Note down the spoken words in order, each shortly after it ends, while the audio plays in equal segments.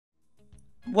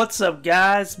What's up,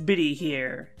 guys? Biddy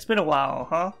here. It's been a while,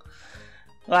 huh?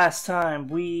 Last time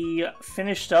we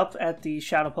finished up at the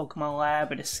Shadow Pokemon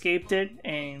Lab and escaped it,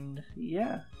 and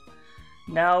yeah.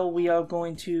 Now we are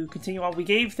going to continue on. We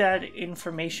gave that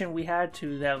information we had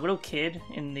to that little kid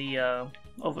in the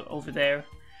over there,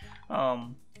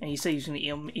 and he said he was going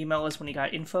to email us when he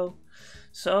got info.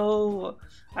 So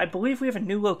I believe we have a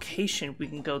new location we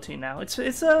can go to now. It's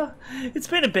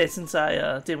been a bit since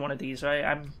I did one of these, right?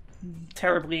 I'm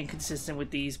terribly inconsistent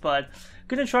with these, but I'm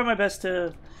gonna try my best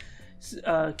to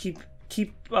keep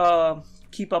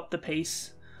up the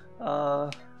pace.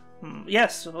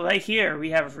 Yes, right here we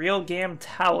have Realgam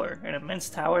Tower, an immense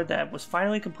tower that was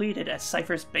finally completed at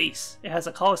Cypher's base. It has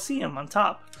a Colosseum on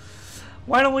top.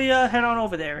 Why don't we head on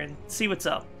over there and see what's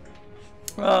up?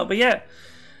 But yeah,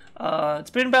 it's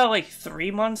been about like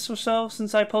 3 months or so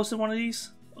since I posted one of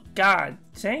these. God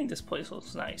dang, this place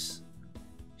looks nice.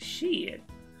 Shit.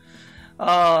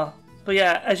 But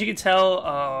yeah, as you can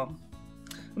tell,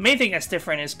 the main thing that's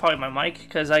different is probably my mic,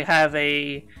 because I have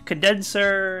a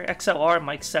condenser XLR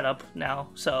mic setup now,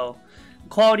 so the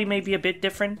quality may be a bit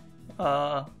different.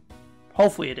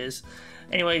 Hopefully it is.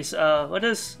 Anyways,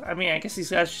 I guess these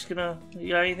guys are just gonna, you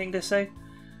got anything to say?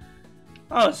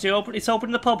 Oh, it's open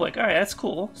to the public. Alright, that's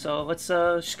cool. So let's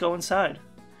just go inside.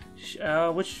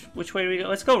 Which way do we go?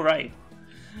 Let's go right.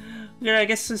 Yeah, I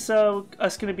guess this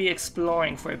us gonna be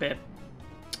exploring for a bit.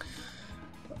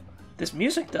 This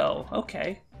music, though,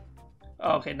 okay.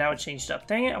 Oh, okay, now it changed up.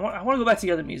 Dang it, I want to go back to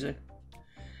the other music.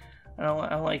 I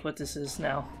don't like what this is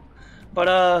now.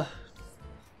 But,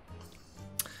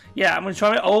 yeah, I'm gonna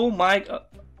try to, oh my,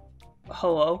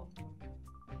 hello.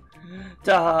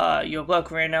 Duh, your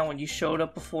luck ran out when you showed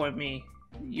up before me.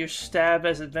 Your stab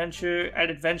at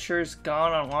adventure's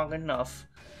gone on long enough.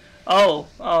 Oh,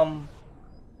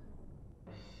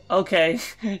 okay,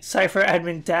 Cypher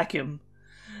Admin Dakim.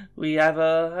 We have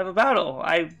a battle.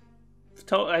 I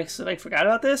forgot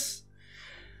about this.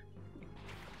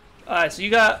 Alright, so you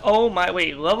got, oh my, what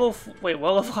level,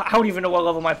 I don't even know what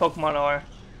level my Pokemon are.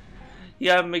 You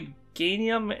have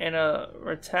Meganium and a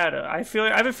Rattata. I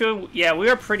have a feeling, yeah, we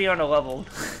are pretty underleveled.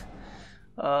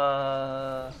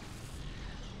 Alright,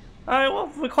 well,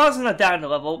 we're causing a down to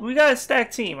level. We got a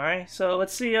stacked team, alright? So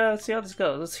let's see how this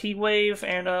goes. Let's Heat Wave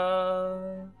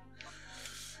and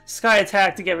Sky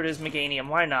Attack to get rid of his Meganium.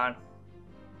 Why not?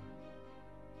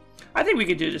 I think we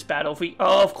could do this battle if we...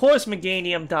 Oh, of course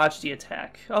Meganium dodged the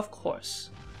attack. Of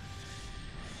course.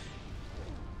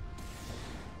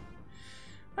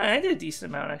 I did a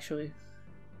decent amount, actually.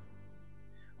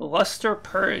 Luster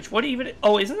Purge. What even...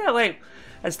 Oh, isn't that like...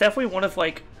 That's definitely one of,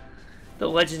 like, the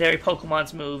legendary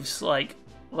Pokemon's moves, like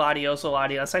Latios or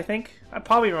Latias, I think. I'm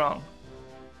probably wrong.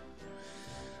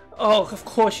 Oh, of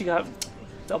course you got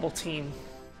double team.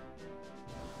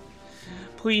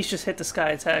 Please just hit the Sky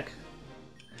Attack.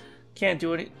 Can't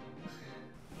do it.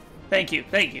 Thank you,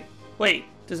 thank you. Wait,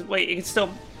 wait, it can still...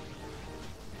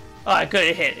 Alright, good,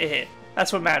 it hit.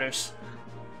 That's what matters.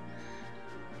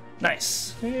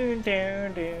 Nice. What do you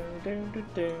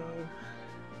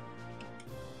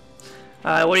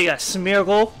got?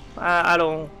 Smeargle? I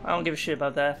don't give a shit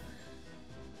about that.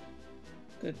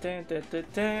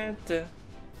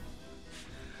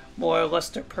 More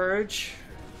Luster Purge.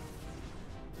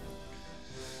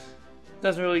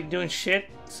 Doesn't really doing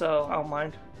shit, so I don't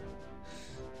mind.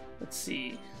 Let's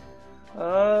see.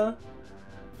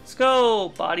 Let's go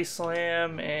Body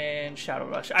Slam and Shadow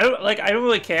Rush. I don't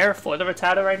really care for the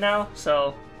Rattata right now,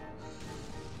 so.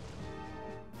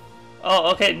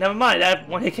 Oh, okay, never mind. That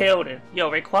one hit KO'd it.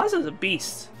 Yo, Rayquaza's a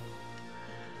beast.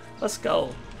 Let's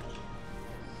go.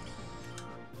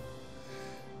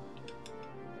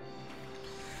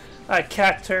 Alright,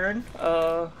 Cat turn.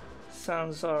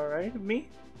 Sounds alright to me.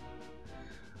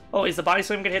 Oh, is the Body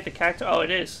Slam gonna hit the Cactus? Oh,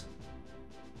 it is.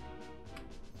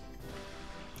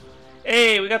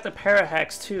 Hey, we got the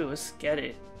Parahax too. Let's get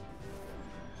it.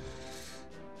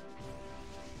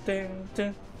 Dun,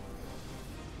 dun.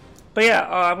 But yeah,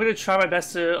 I'm gonna try my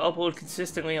best to upload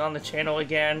consistently on the channel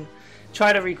again.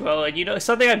 Try to regrow it. You know, it's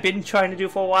something I've been trying to do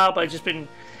for a while, but I've just been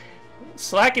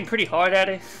slacking pretty hard at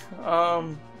it.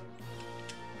 I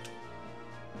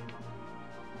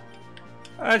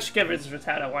should get rid of this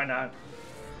Rattata. Why not?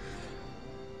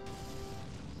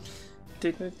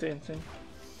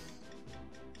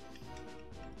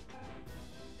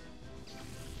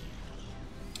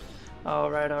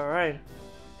 Alright.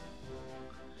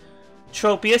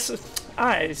 Tropius.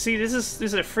 Alright, see, this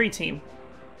is a free team.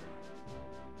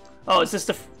 Oh, is this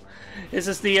the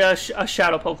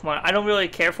shadow Pokemon? I don't really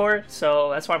care for it,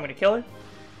 so that's why I'm gonna kill it.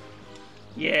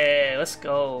 Yeah, let's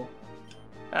go.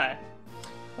 Alright.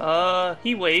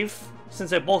 Heat Wave. since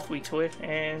they're both weak to it,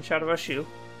 and Shadow Rush you.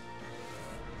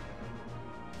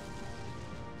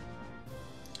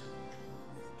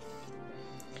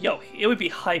 Yo, it would be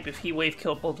hype if he wave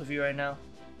killed both of you right now.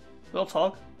 Real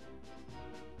talk.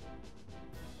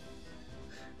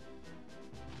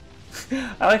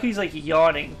 I like he's like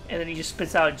yawning, and then he just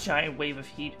spits out a giant wave of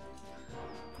heat.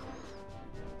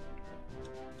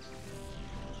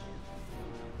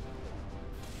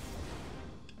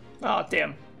 Oh,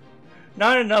 damn.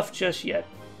 Not enough just yet.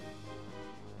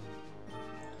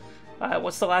 Alright,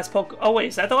 what's the last Pokemon? Oh, wait,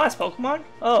 is that the last Pokemon?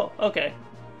 Oh, okay.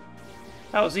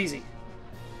 That was easy.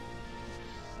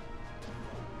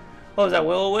 Oh, is that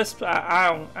Will-O-Wisp?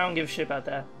 I don't give a shit about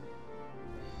that.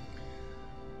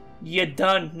 You're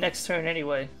done next turn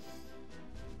anyway.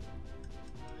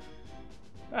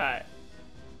 Alright.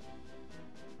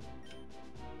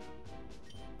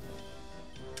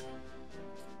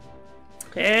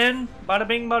 And bada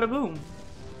bing, bada boom.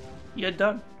 You're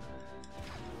done.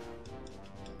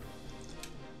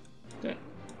 Okay.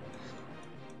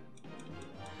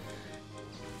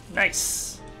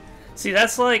 Nice. See,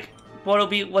 that's like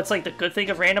what's like the good thing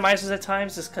of randomizers at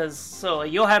times is because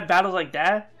you'll have battles like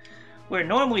that where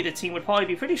normally the team would probably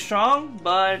be pretty strong,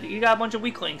 but you got a bunch of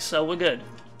weaklings, so we're good.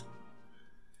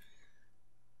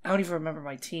 I don't even remember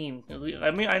my team. I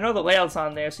mean, I know the layout's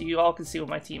on there, so you all can see what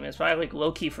my team is, but I like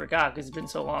low-key forgot because it's been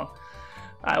so long.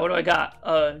 Alright, what do I got?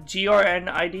 GRN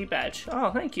ID badge. Oh,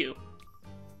 thank you.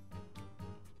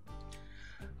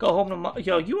 Go home to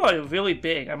Yo, you are really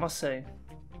big, I must say.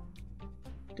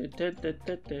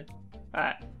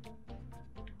 Alright.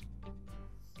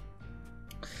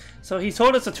 So he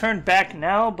told us to turn back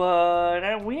now,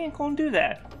 but we ain't gonna do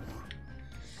that.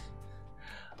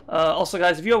 Also,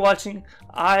 guys, if you're watching,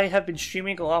 I have been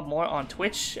streaming a lot more on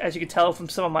Twitch, as you can tell from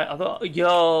some of my other...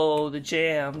 Yo, the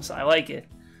jams. I like it.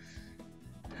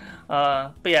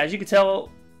 But yeah, as you can tell,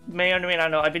 may or may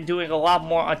not know, I've been doing a lot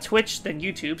more on Twitch than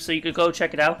YouTube, so you could go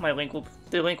check it out. The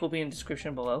link will be in the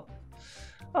description below.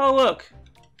 Oh, look.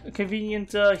 A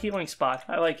convenient healing spot.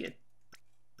 I like it.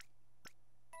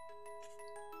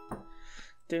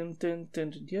 Dun, dun, dun,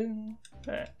 dun, dun.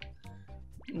 Right.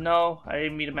 No, I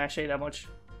didn't mean to mash A that much.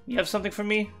 You have something for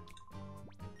me?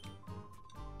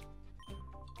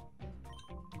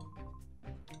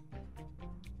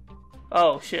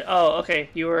 Oh shit. Oh, okay.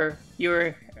 You were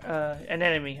an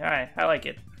enemy. Alright, I like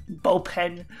it.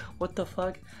 Bullpen? What the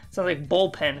fuck? Sounds like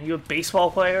bullpen. Are you a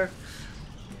baseball player?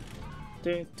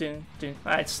 Dun, dun, dun.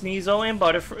 Alright, Sneasel and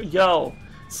Butterfree. Yo,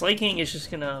 Slaking is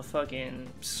just gonna fucking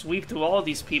sweep through all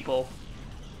these people.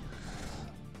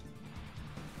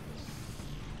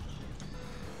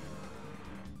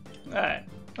 Alright.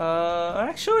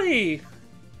 Actually...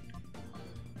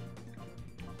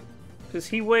 Because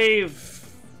he wave...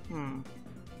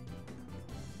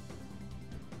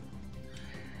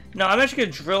 No, I'm actually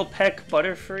gonna Drill Peck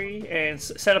Butterfree and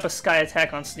set up a Sky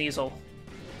Attack on Sneasel.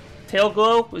 Tail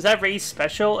Glow? Was that Ray's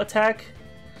special attack?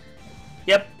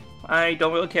 Yep. I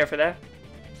don't really care for that.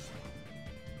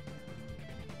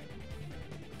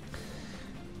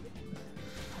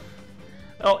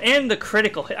 Oh, and the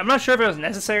critical hit. I'm not sure if it was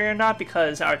necessary or not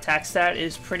because our attack stat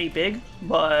is pretty big,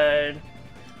 but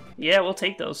yeah, we'll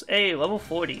take those. Hey, level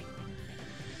 40.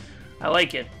 I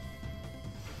like it.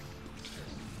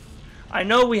 I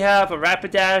know we have a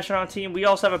Rapidash on our team. We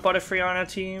also have a Butterfree on our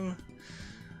team.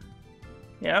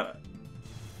 Yeah.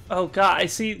 Oh god, I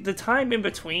see the time in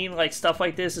between, like stuff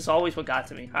like this is always what got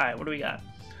to me. Alright, what do we got?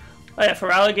 Oh yeah,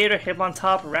 for Alligator,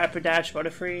 Hitmontop, Rapidash,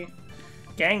 Butterfree.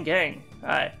 Gang gang.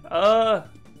 Alright,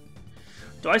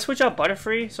 do I switch out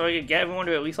Butterfree so I can get everyone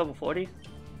to at least level 40?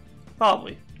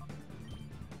 Probably.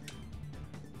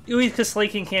 At least because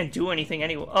Slaking can't do anything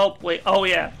anyway. Oh, wait, oh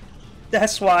yeah.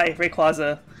 That's why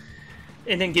Rayquaza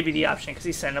didn't give you the option, because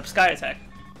he's setting up Sky Attack.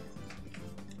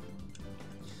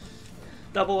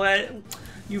 Double Ed.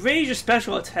 You raise your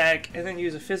special attack and then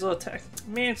use a Fizzle attack.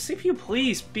 Man, CPU,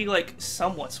 please be like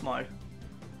somewhat smart.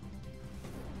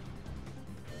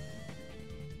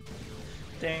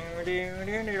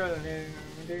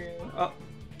 Oh.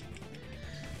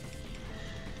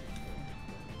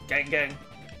 Gang gang.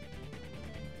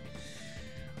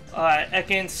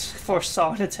 Ekans for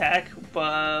solid attack,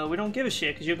 but we don't give a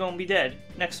shit because you're gonna be dead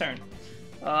next turn.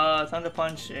 Thunder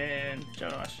Punch and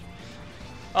Shadow Rush.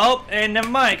 Oh, and never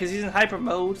mind because he's in hyper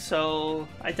mode, so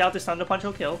I doubt this Thunder Punch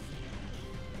will kill.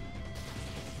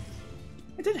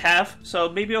 It did half, so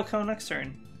maybe it'll kill next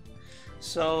turn.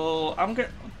 So I'm gonna.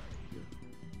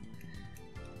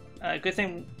 Good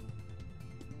thing.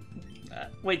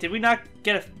 Wait, did we not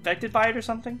get affected by it or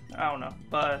something? I don't know.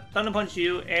 But Thunder Punch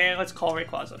you, and let's call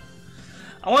Rayquaza.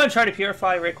 I want to try to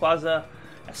purify Rayquaza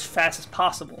as fast as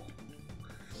possible.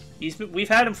 we've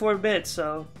had him for a bit,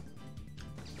 so.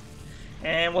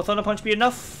 And will Thunder Punch be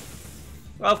enough?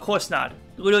 Of course not.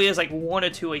 Literally has like 1 or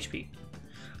 2 HP.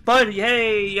 But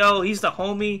hey, yo, he's the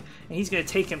homie, and he's gonna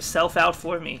take himself out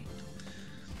for me.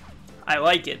 I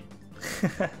like it.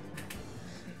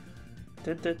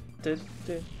 But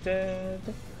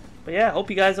yeah, hope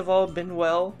you guys have all been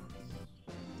well.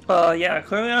 Yeah,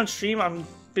 currently on stream, I've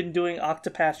been doing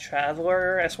Octopath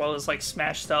Traveler as well as like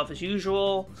Smash stuff as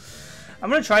usual. I'm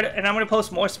gonna try to, and I'm gonna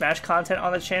post more Smash content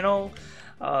on the channel.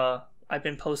 I've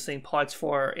been posting parts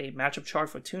for a matchup chart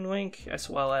for Toon Link, as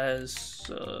well as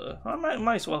I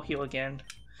might as well heal again.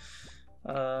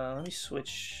 Let me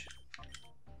switch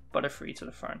Butterfree to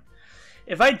the front.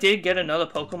 If I did get another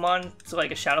Pokemon, so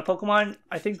like a Shadow Pokemon,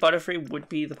 I think Butterfree would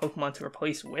be the Pokemon to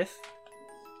replace with.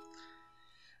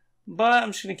 But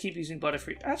I'm just gonna keep using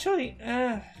Butterfree. Actually,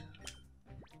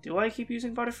 do I keep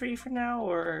using Butterfree for now,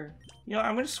 or you know,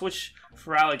 I'm gonna switch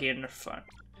for Realgam in the front.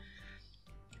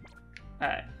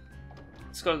 Alright.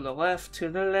 Let's go to the left, to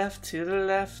the left, to the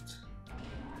left.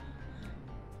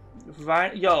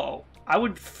 Right, yo, I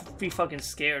would be fucking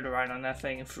scared to ride on that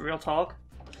thing. And for real talk,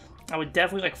 I would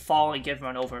definitely like fall and get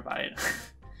run over by it.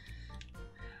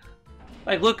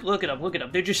 Like, look at them, look at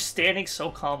them. They're just standing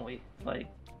so calmly. Like,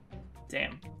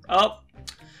 damn. Oh,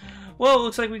 well, it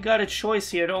looks like we got a choice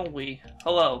here, don't we?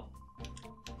 Hello.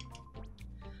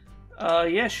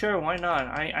 Yeah, sure, why not?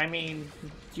 I mean,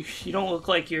 you don't look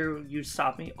like you'd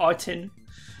stop me. Arton.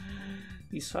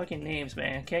 These fucking names,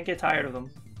 man. Can't get tired of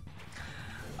them.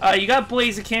 You got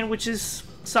Blaziken, which is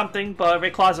something, but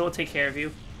Rayquaza will take care of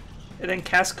you. And then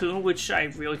Cascoon, which I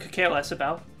really could care less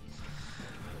about.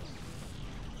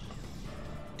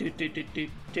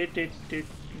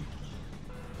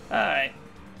 Alright.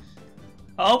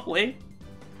 Oh, wait.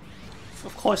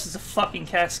 Of course it's a fucking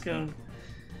Cascoon.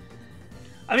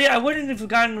 I mean, I wouldn't have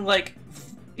gotten, like,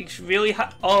 really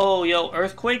hot. Oh, yo,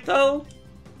 Earthquake, though?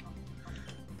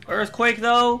 Earthquake,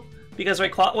 though? Because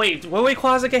Rayquaza... Wait, will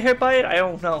Rayquaza get hit by it? I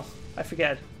don't know. I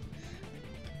forget.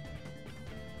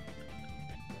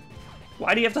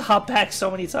 Why do you have to hop back so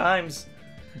many times?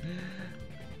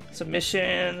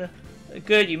 Submission.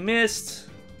 Good, you missed.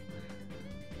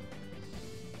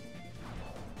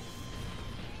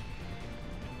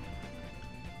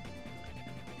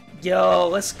 Yo,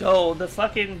 let's go. The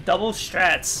fucking double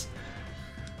strats.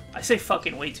 I say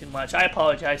fucking way too much. I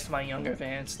apologize to my younger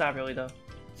fans. Not really, though.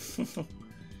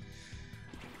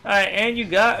 Alright, and you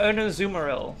got an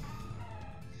Azumarill.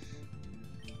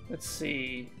 Let's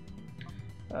see.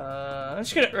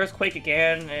 Let's get an Earthquake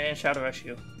again and Shadow Rush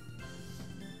you.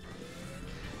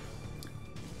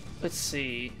 Let's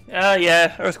see.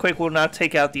 Yeah, Earthquake will not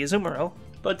take out the Azumarill,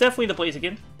 but definitely the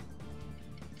Blaziken.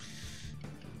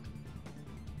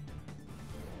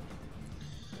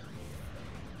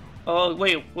 Oh,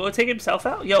 wait, will it take himself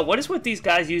out? Yo, what is with these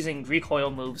guys using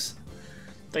recoil moves?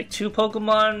 Like, 2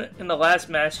 Pokemon in the last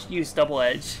match used Double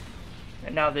Edge.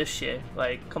 And now this shit.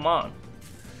 Like, come on.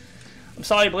 I'm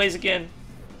sorry, Blaziken.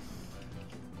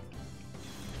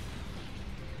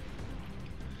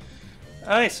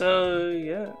 Alright, so,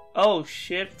 yeah. Oh,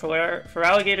 shit. For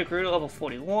Alligator grew to level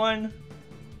 41.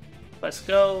 Let's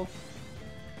go.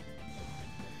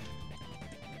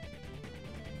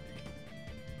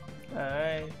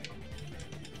 Alright.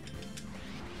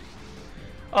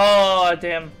 Oh,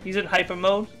 damn. He's in hyper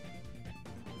mode.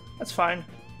 That's fine.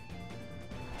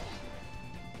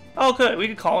 Oh, good. We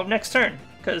could call him next turn,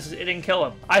 because it didn't kill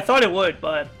him. I thought it would,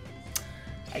 but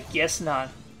I guess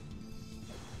not.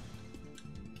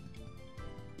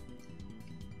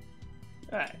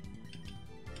 Alright.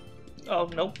 Oh,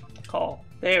 nope. Call.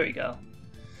 There we go.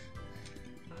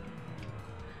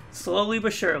 Slowly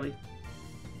but surely.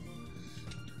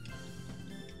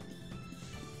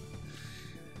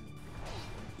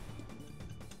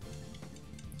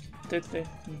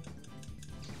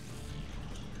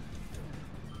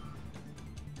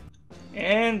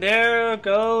 And there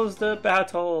goes the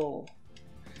battle.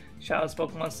 Shadow's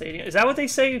Pokemon Stadium. Is that what they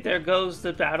say? There goes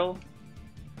the battle?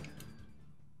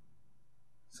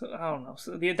 So, I don't know.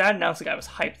 So that announcer guy was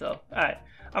hyped, though. Alright.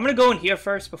 I'm gonna go in here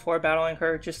first before battling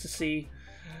her, just to see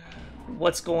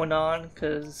what's going on,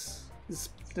 because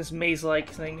this maze-like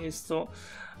thing is still...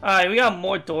 Alright, we got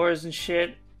more doors and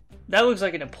shit. That looks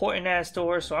like an important-ass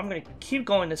door, so I'm gonna keep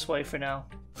going this way for now.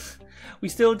 We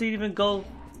still didn't even go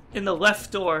in the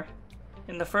left door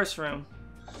in the first room.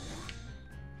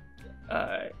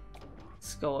 Alright.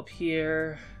 Let's go up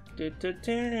here.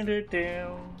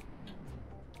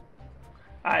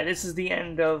 Alright, this is the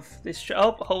end of this.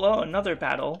 Oh, hello, another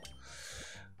battle.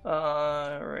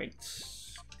 Right.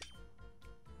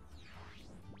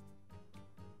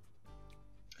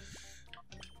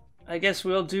 I guess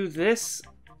we'll do this.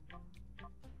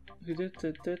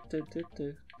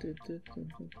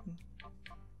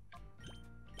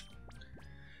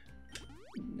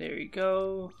 There you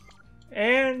go.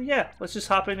 And yeah, let's just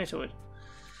hop into it.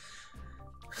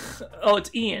 Oh,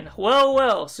 it's Ian. Well,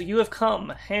 well, so you have come,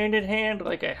 hand in hand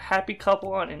like a happy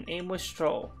couple on an aimless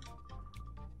stroll.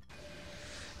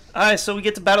 Alright, so we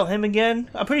get to battle him again.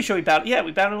 I'm pretty sure we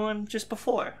battled him just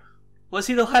before. Was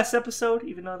he the last episode?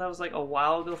 Even though that was like a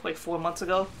while ago, like 4 months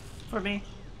ago for me.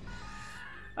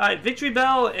 Alright, Victory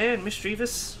Bell and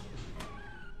Mischievous.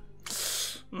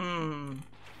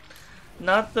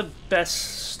 Not the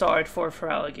best start for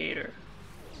Alligator.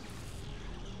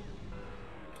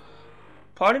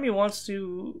 Part of me wants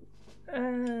to...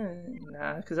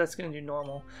 nah, because that's going to do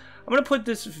normal. I'm going to put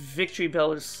this Victory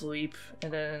Bell to sleep,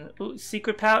 and then... Ooh,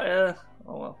 Secret Power...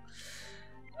 oh well.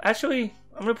 Actually,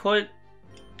 I'm going to put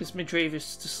this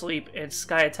Mischievous to sleep and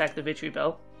Sky Attack the Victory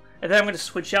Bell. And then I'm going to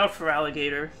switch out for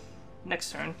Alligator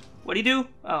next turn. What do you do?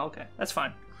 Oh, okay. That's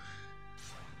fine.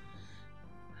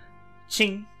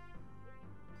 Ching.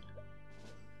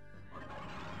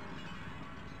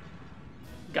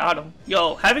 Got him.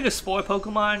 Yo, having a Spore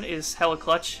Pokemon is hella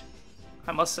clutch,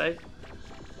 I must say.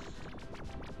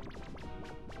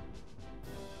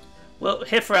 Well,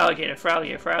 hit for Alligator, for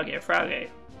Alligator, for Alligator, for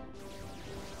Alligator.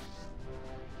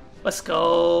 Let's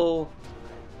go.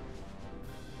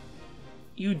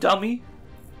 You dummy.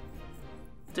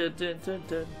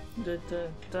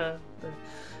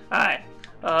 Alright.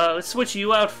 Let's switch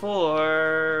you out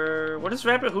for... What does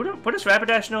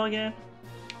Rapidash know again?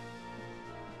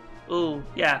 Ooh,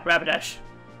 yeah, Rapidash.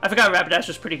 I forgot Rapidash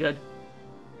was pretty good.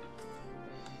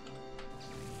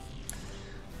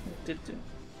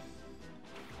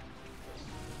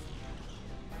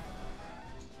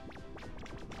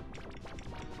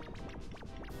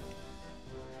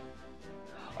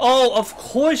 Oh, of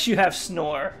course you have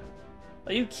Snore.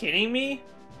 Are you kidding me?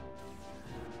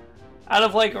 Out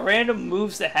of like random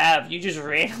moves to have, you just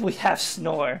randomly have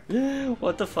Snore.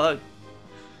 What the fuck?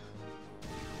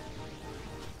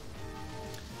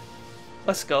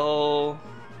 Let's go.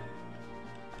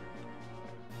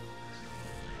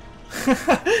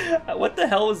 What the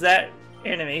hell was that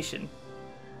animation?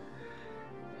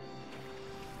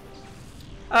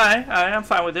 Alright, I'm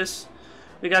fine with this.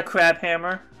 We got Crab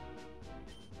Hammer.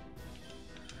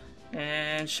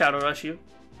 And Shadow Rush you.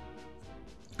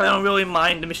 I don't really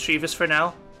mind the Mischievous for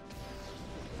now.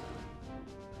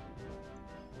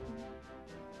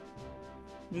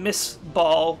 Miss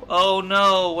Ball. Oh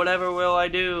no, whatever will I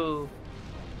do?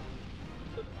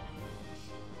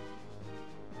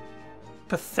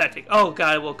 Pathetic. Oh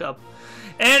god, I woke up.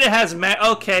 And it has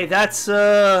okay, that's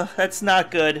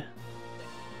not good.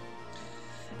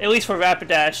 At least for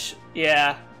Rapidash.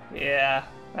 Yeah. I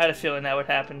had a feeling that would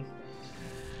happen.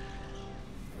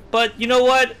 But you know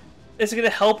what? It's gonna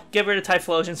help get rid of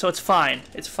Typhlosion, so it's fine.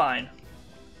 It's fine.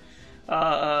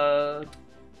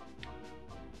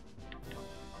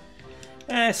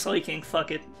 Slaking,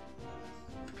 fuck it.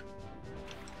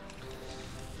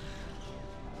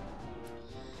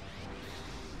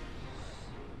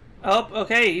 Oh,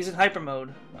 okay, he's in hyper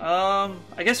mode. I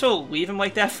guess we'll leave him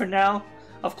like that for now.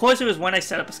 Of course it was when I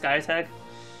set up a Sky Attack.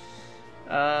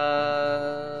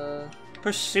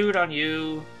 Pursuit on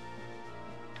you.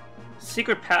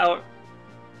 Secret Power.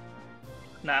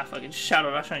 Nah, fucking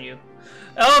Shadow Rush on you.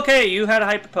 Okay, you had a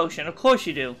Hyper Potion. Of course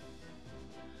you do.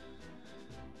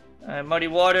 Muddy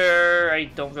Water. I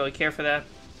don't really care for that.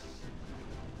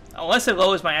 Unless it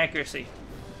lowers my accuracy.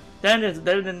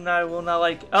 Then I will not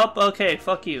like... Oh, okay,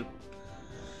 fuck you.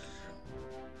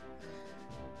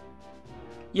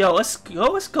 Yo, let's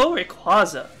go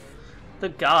Rayquaza. The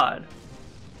god.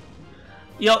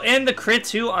 Yo, and the crit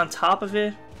too on top of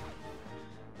it.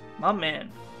 My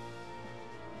man.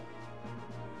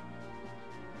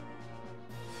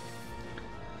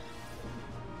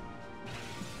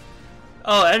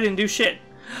 Oh, I didn't do shit.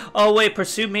 Oh wait,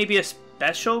 Pursue maybe a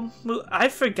special move? I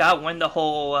forgot when the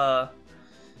whole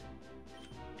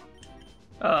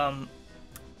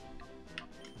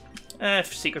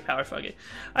Secret Power, fuck it.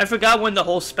 I forgot when the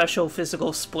whole special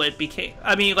physical split became...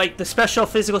 I mean, like, the special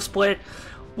physical split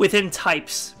within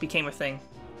types became a thing.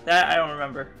 That I don't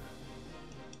remember.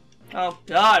 Oh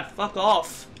god, fuck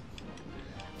off.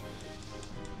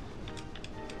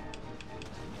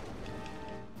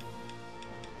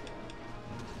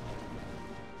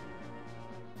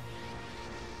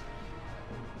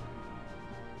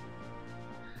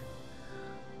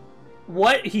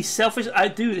 What? He's selfish?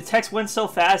 Dude, the text went so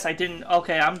fast, I didn't...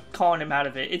 Okay, I'm calling him out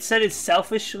of it. It said it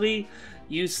selfishly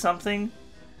used something,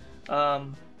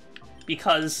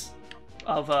 because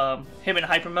of him in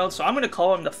hyper mode, so I'm gonna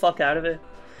call him the fuck out of it.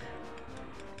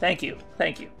 Thank you,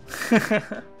 thank you.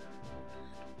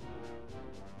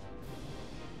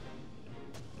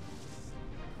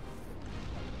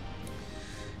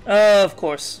 Of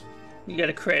course, you get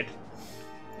a crit.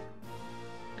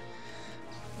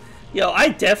 Yo, I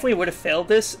definitely would have failed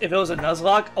this if it was a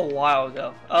Nuzlocke a while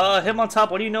ago. Him on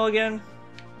top, what do you know again?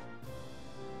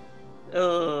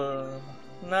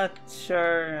 Not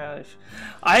sure.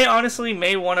 I honestly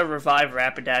may want to revive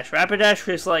Rapidash. Rapidash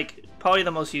is like probably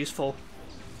the most useful.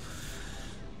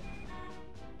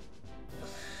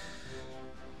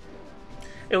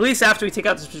 At least after we take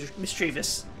out this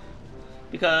Mischievous.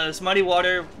 Because Muddy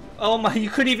Water, oh my, you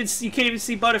can't even see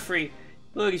Butterfree.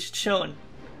 Look, he's chilling.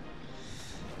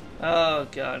 Oh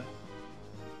god.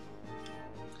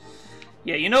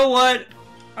 Yeah, you know what?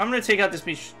 I'm gonna take out this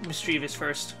Mischievous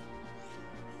first.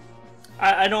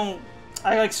 I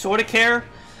like sorta care.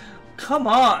 Come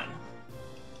on.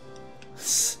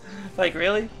 Like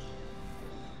really?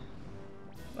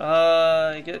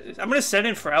 I'm gonna send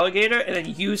in for Alligator and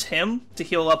then use him to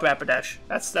heal up Rapidash.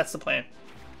 That's the plan.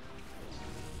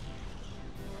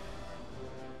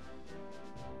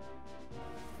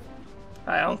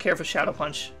 I don't care for Shadow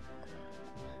Punch.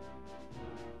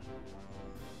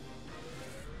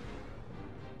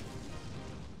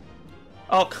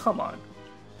 Oh, come on.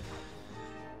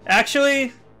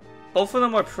 Actually, both of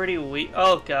them are pretty weak.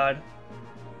 Oh, God.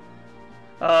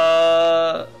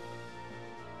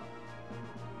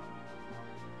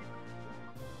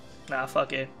 Nah,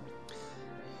 fuck it.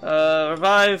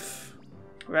 Revive.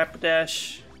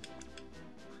 Rapidash.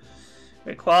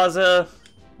 Rayquaza.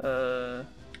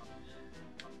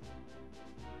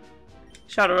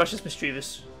 Shadow Rush is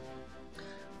Mischievous.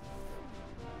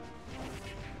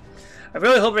 I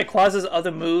really hope Rayquaza's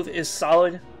other move is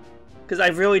solid, because I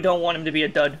really don't want him to be a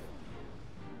dud.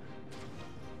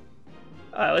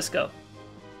 Alright, let's go.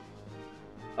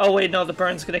 Oh wait, no, the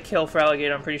burn's gonna kill for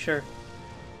Alligator, I'm pretty sure.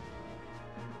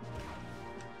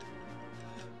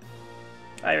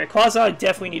 Alright, Rayquaza, I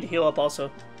definitely need to heal up also.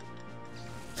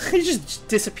 He just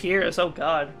disappears, oh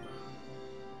god.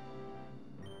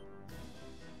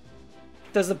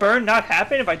 Does the burn not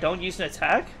happen if I don't use an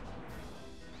attack?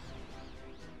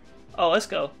 Oh, let's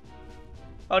go.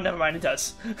 Oh, never mind, it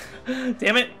does.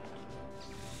 Damn it.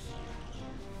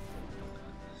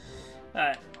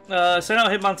 Alright. So now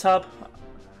Hitmontop.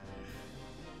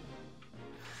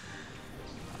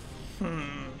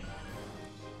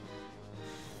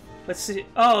 Let's see.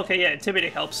 Oh, okay, yeah,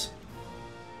 Intimidate helps.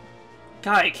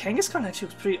 God, Kangaskhan actually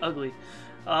looks pretty ugly.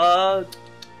 I'm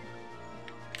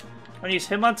gonna use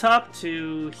Hitmontop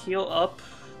to heal up.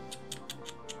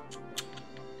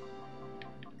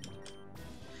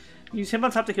 Use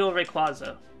Hitmontop to heal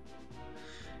Rayquaza.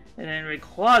 And then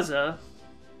Rayquaza,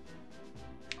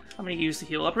 I'm gonna use to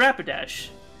heal up Rapidash.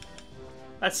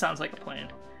 That sounds like a plan.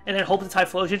 And then hope the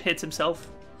Typhlosion hits himself.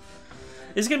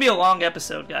 This is gonna be a long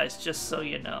episode, guys, just so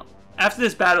you know. After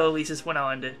this battle, at least, is when I'll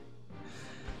end it.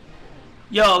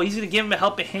 Yo, he's gonna give him a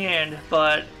helping hand,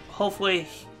 but hopefully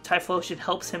Typhlosion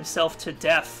helps himself to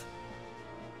death.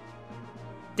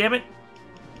 Damn it.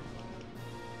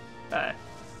 Alright.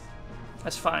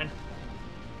 That's fine.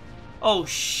 Oh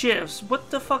shit,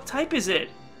 what the fuck type is it?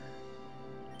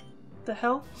 The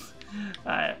hell?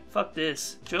 Alright, fuck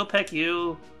this. Drill Peck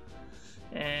you.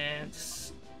 And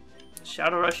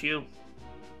Shadow Rush you.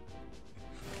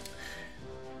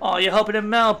 Oh, you're helping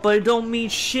him out, but it don't mean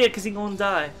shit because he gonna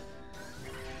die.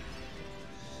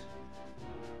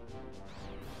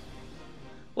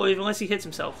 Well, even unless he hits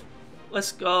himself.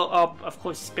 Let's go. Oh, of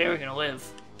course he's barely gonna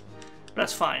live. But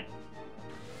that's fine.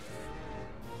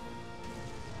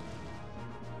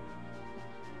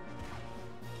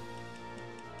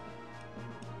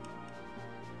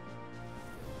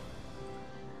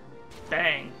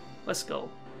 Bang. Let's go.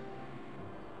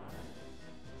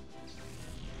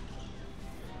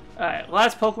 Alright,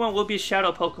 last Pokemon will be a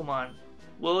Shadow Pokemon.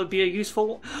 Will it be a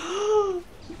useful one?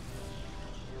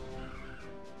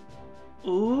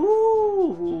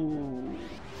 Ooh.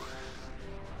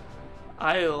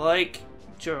 I like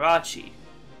Jirachi.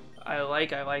 I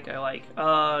like.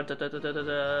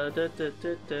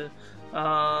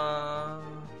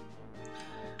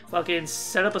 Fucking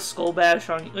set up a Skull Bash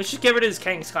on. Let's just get rid of this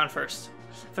Kangaskhan first.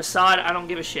 Facade, I don't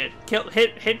give a shit.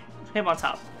 Hit him on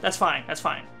top. That's fine. That's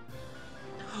fine.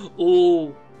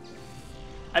 Ooh.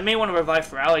 I may want to revive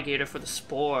for Alligator for the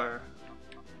Spore.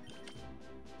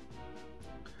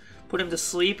 Put him to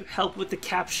sleep. Help with the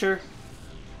capture.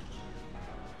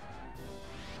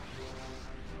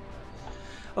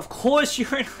 Of course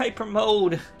you're in hyper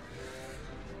mode.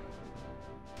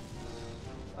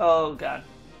 Oh god.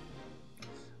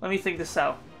 Let me think this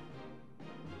out.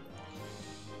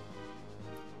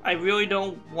 I really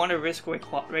don't want to risk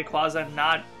Rayquaza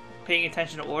not paying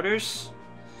attention to orders.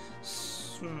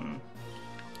 I'm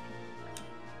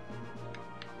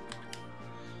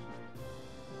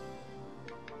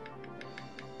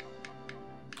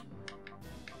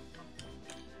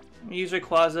gonna use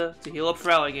Rayquaza to heal up for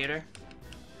Alligator.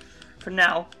 For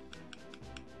now.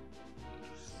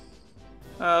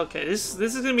 Okay, this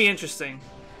is gonna be interesting.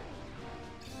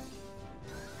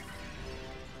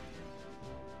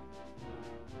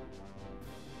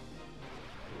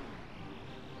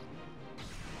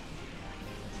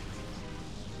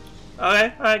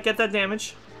 Okay, alright, get that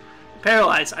damage.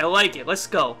 Paralyze, I like it. Let's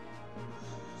go.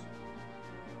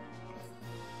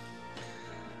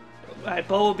 Alright,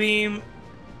 Bubble Beam.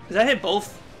 Does that hit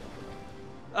both?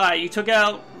 Alright, you took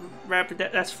out Rapid.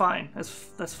 That's fine.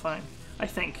 That's fine. I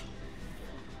think.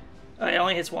 Alright, it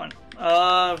only hits one.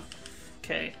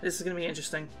 Okay, this is gonna be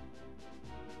interesting.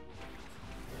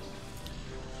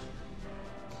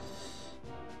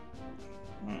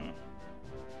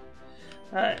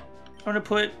 Alright, I'm gonna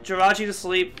put Jirachi to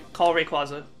sleep. Call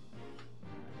Rayquaza.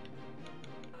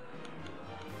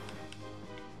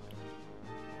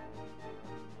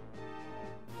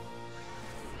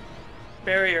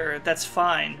 Barrier, that's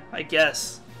fine, I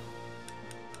guess.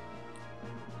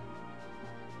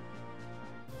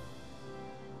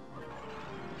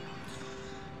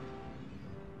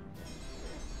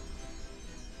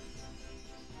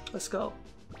 Let's go.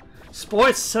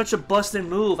 Sport's such a busted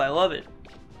move, I love it.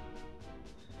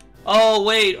 Oh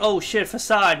wait, oh shit,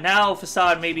 Facade. Now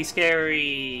Facade may be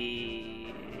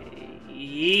scary.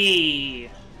 Yee.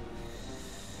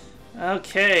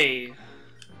 Okay.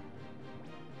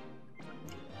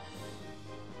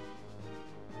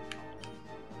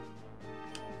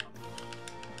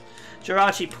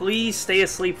 Jirachi, please stay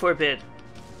asleep for a bit.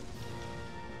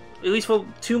 At least for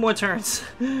 2 more turns.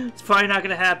 It's probably not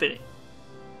gonna happen.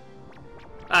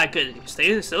 Alright, good.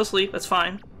 Stay still asleep, that's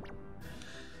fine.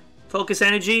 Focus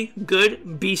energy,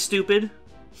 good. Be stupid.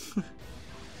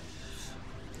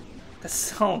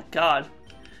 That's, oh god.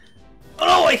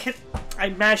 Oh, I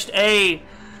mashed A.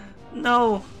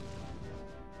 No.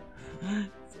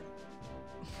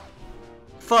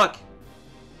 Fuck.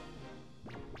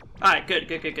 Alright,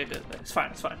 good. It's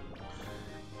fine, it's fine.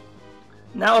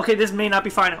 Now, okay, this may not be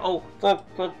fine. Oh, fuck.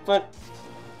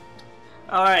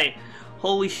 Alright.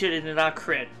 Holy shit, it did not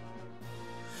crit.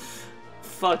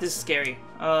 Fuck, this is scary.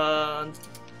 I'm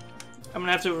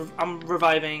gonna have to... I'm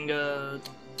reviving,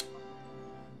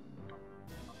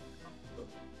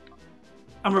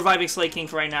 I'm reviving Slaking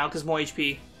for right now, because more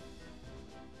HP.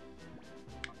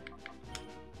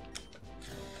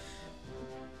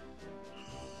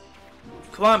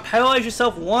 Come on, paralyze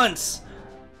yourself once!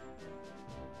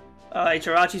 Alright,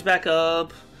 Jirachi's back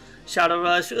up. Shadow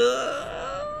Rush.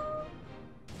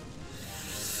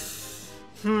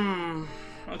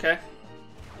 Okay.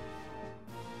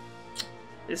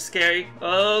 It's scary.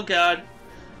 Oh god.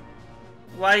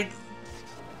 Why?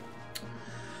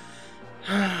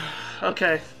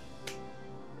 Okay.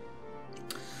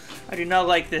 I do not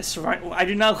like this. Right? I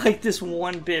do not like this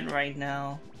one bit right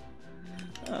now.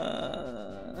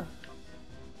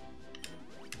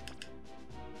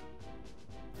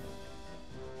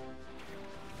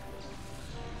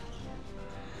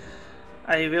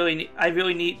 I really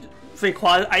need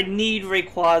Rayquaza. I need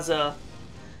Rayquaza.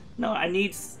 No, I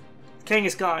need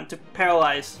Kangaskhan to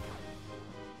paralyze.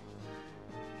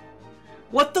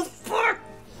 What the fuck?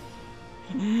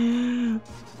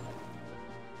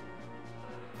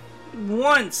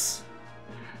 Once,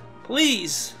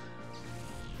 please.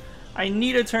 I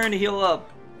need a turn to heal up.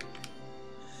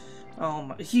 Oh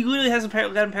my! He literally hasn't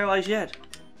gotten paralyzed yet.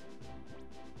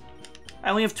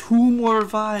 I only have 2 more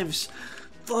revives.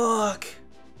 Fuck.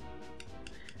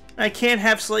 I can't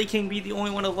have Slaking be the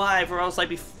only one alive, or else I'd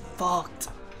be fucked.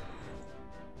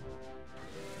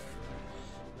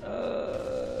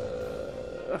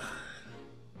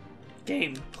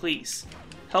 Game, please.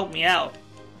 Help me out.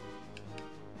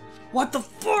 What the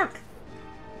fuck?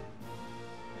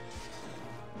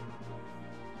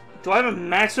 Do I have a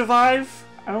max revive?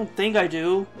 I don't think I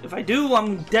do. If I do,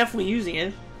 I'm definitely using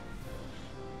it.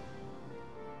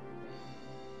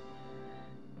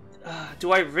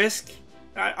 Do I risk?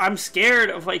 I'm scared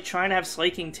of like trying to have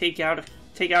Slaking take out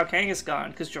Kangaskhan,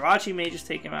 because Jirachi may just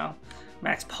take him out.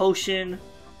 Max potion.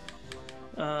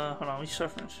 Hold on, let me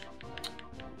start first.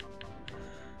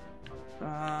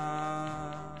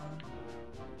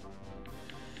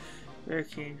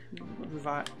 Barricade.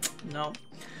 Revive. No.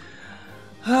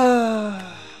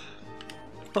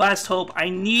 Last hope. I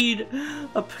need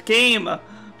a game,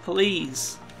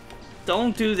 please.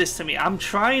 Don't do this to me. I'm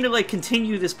trying to, like,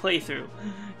 continue this playthrough.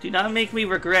 Do not make me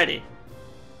regret it.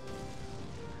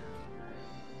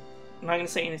 I'm not gonna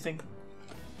say anything.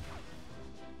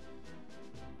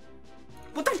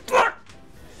 What the fuck?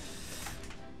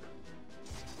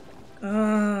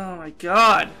 Oh my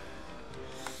god.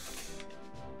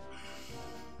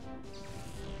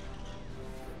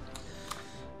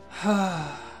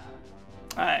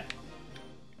 Alright.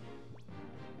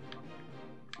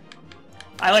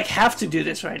 I like have to do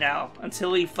this right now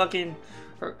until he fucking...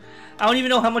 I don't even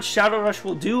know how much Shadow Rush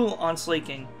will do on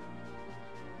Slaking.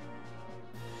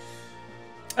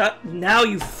 Now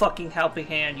you fucking helping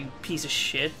hand, you piece of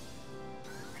shit.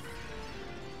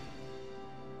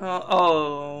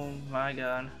 Oh my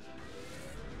god.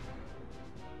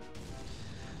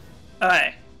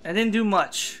 Alright, I didn't do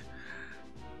much.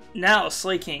 Now,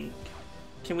 Slaking,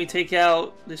 can we take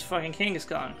out this fucking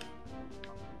Kangaskhan?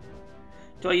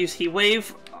 Do I use Heat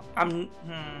Wave? No,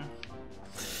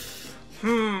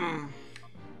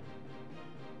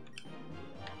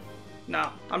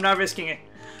 I'm not risking it.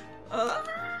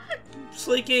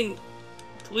 Slaking,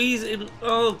 please.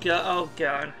 Oh god, oh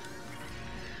god.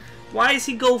 Why does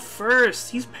he go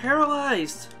first? He's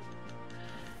paralyzed.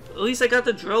 At least I got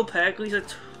the drill pack. At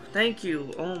least thank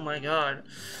you. Oh my god.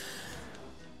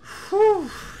 Whew.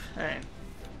 Alright.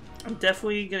 I'm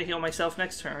definitely gonna heal myself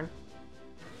next turn.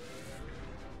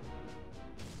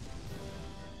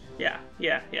 Yeah.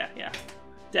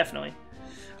 Definitely.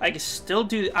 I can still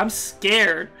do... I'm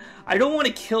scared. I don't want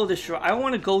to kill this... I don't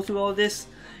want to go through all this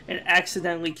and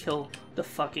accidentally kill the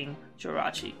fucking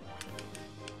Jirachi.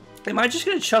 Am I just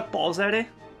gonna chuck balls at it?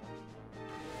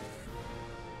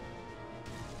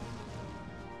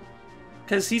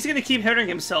 Because he's gonna keep hurting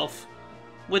himself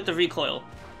with the recoil.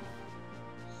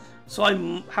 So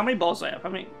how many balls do I have? How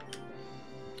many?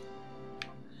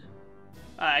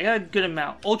 I got a good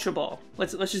amount. Ultra Ball.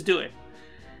 Let's just do it.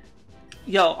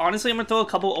 Yo, honestly, I'm gonna throw a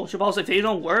couple Ultra Balls. If they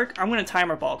don't work, I'm gonna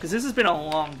Timer Ball because this has been a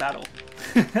long battle.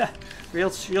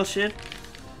 real shit.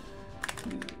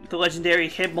 The legendary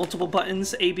hit multiple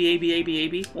buttons. A B A B A B A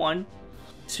B. 1,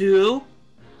 2,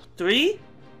 3.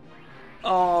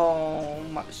 Oh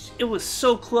my! It was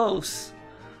so close.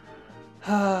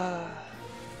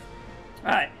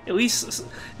 Alright, at least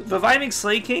reviving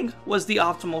Slaking was the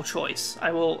optimal choice.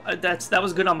 I will. That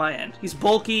was good on my end. He's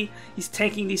bulky. He's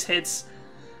taking these hits.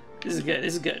 This is good.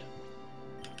 This is good.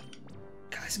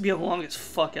 God, this would be a long as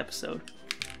fuck episode.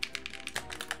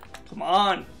 Come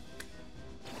on.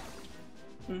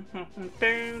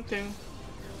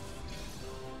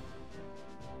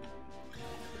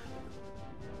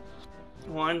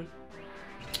 One.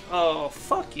 Oh,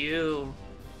 fuck you.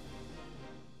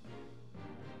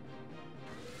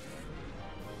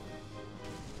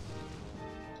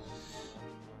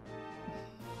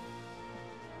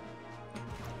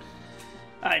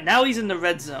 Alright, now he's in the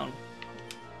red zone.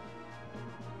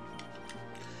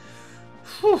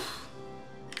 Whew.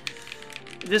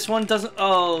 This one doesn't...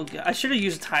 Oh, God. I should have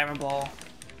used a Timer Ball.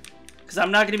 Because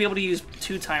I'm not going to be able to use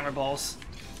 2 Timer Balls.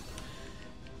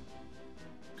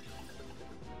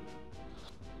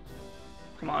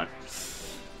 Come on.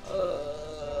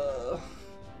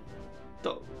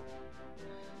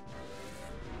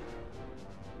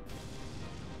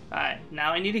 Alright,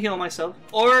 now I need to heal myself.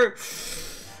 Or...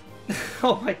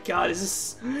 Oh my god,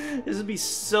 this would be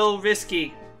so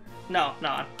risky. No,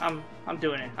 I'm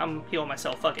doing it. I'm healing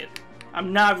myself. Fuck it.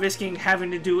 I'm not risking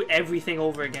having to do everything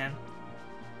over again.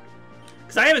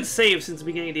 Because I haven't saved since the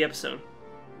beginning of the episode.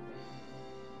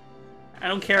 I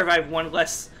don't care if I have one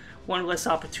less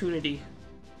opportunity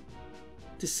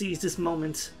to seize this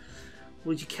moment.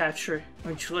 Would you capture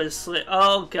or would you let it slip?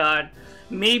 Oh god.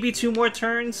 Maybe 2 more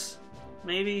turns?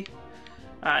 Maybe?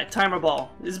 Alright, Timer Ball.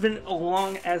 This has been a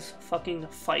long as fucking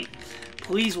fight.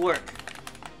 Please work.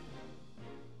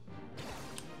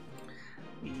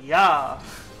 Yeah.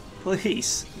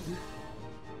 Please.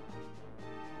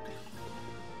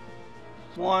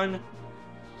 1,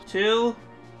 2.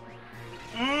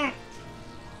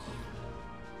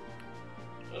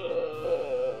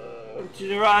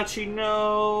 Jirachi,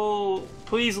 no.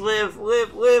 Please live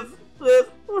with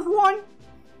 1.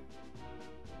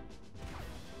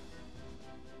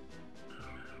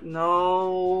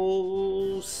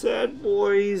 No, sad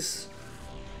boys.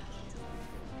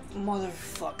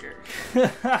 Motherfucker.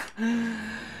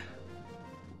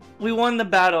 We won the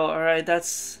battle, alright?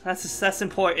 That's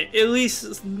important. At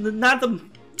least, not the...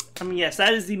 I mean, yes,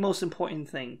 that is the most important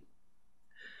thing.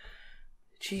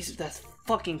 Jesus, that's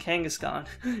fucking Kangaskhan.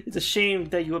 It's a shame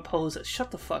that you oppose it. Shut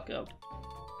the fuck up.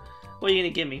 What are you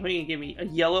gonna give me? What are you gonna give me? A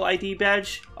yellow ID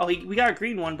badge? Oh, we got a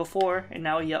green one before, and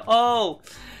now a yellow... Oh!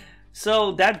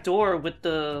 So that door with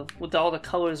all the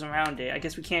colors around it, I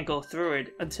guess we can't go through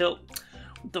it until...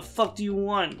 What the fuck do you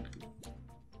want?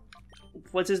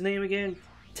 What's his name again?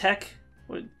 Tech?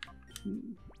 What?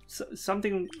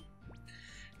 Something...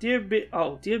 Dear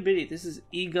Biddy, this is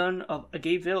Egon of A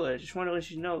Gate Village. I just want to let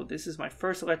you know this is my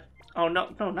first Oh, no,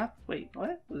 not... Wait,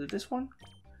 what? Was it this one?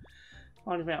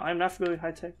 Oh, man, I'm not familiar with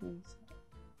high-tech things.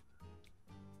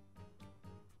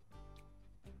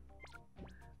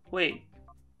 Wait.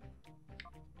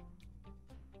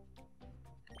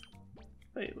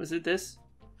 Wait, was it this?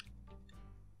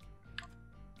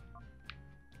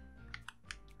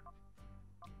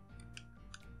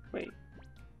 Wait.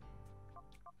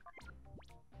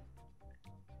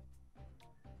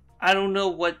 I don't know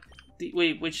what the...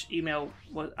 Wait, which email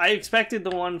was... I expected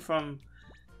the one from...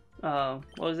 what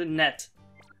was it? Net.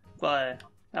 But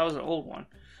that was an old one.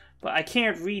 But I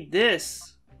can't read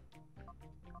this.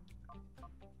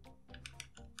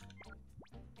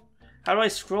 How do I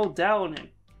scroll down it?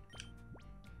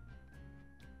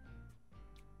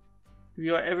 If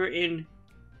you are ever in...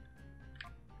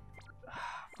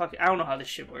 Fuck it. I don't know how this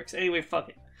shit works. Anyway, fuck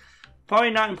it. Probably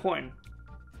not important.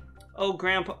 Oh,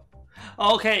 Grandpa...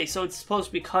 Okay, so it's supposed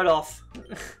to be cut off.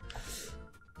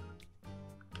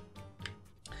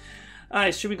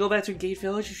 Alright, should we go back to Gate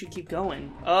Village or should we keep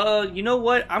going? You know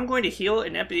what? I'm going to heal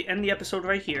and end the episode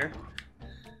right here.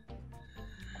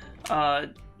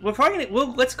 We're probably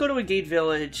gonna... let's go to a Gate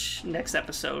Village next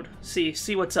episode.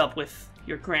 See what's up with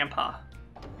your grandpa.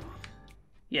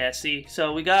 Yeah, see?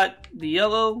 So we got the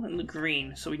yellow and the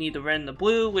green. So we need the red and the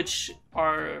blue, which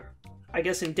are, I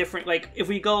guess, in different... Like, if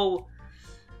we go...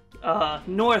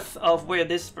 north of where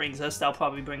this brings us, that'll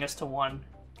probably bring us to 1.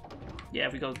 Yeah,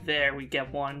 if we go there, we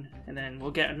get 1, and then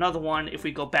we'll get another 1 if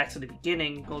we go back to the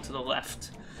beginning, go to the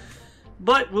left.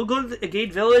 But we'll go to the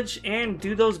Gate Village and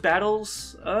do those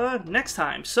battles next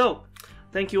time. So,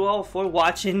 thank you all for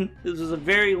watching. This was a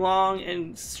very long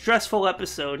and stressful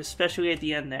episode, especially at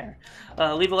the end there.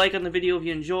 Leave a like on the video if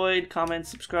you enjoyed, comment,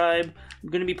 subscribe. I'm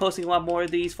going to be posting a lot more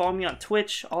of these. Follow me on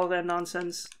Twitch, all that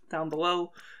nonsense down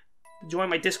below. Join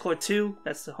my Discord too.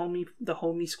 That's the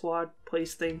homie squad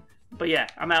place thing. But yeah,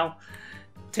 I'm out.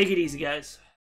 Take it easy, guys.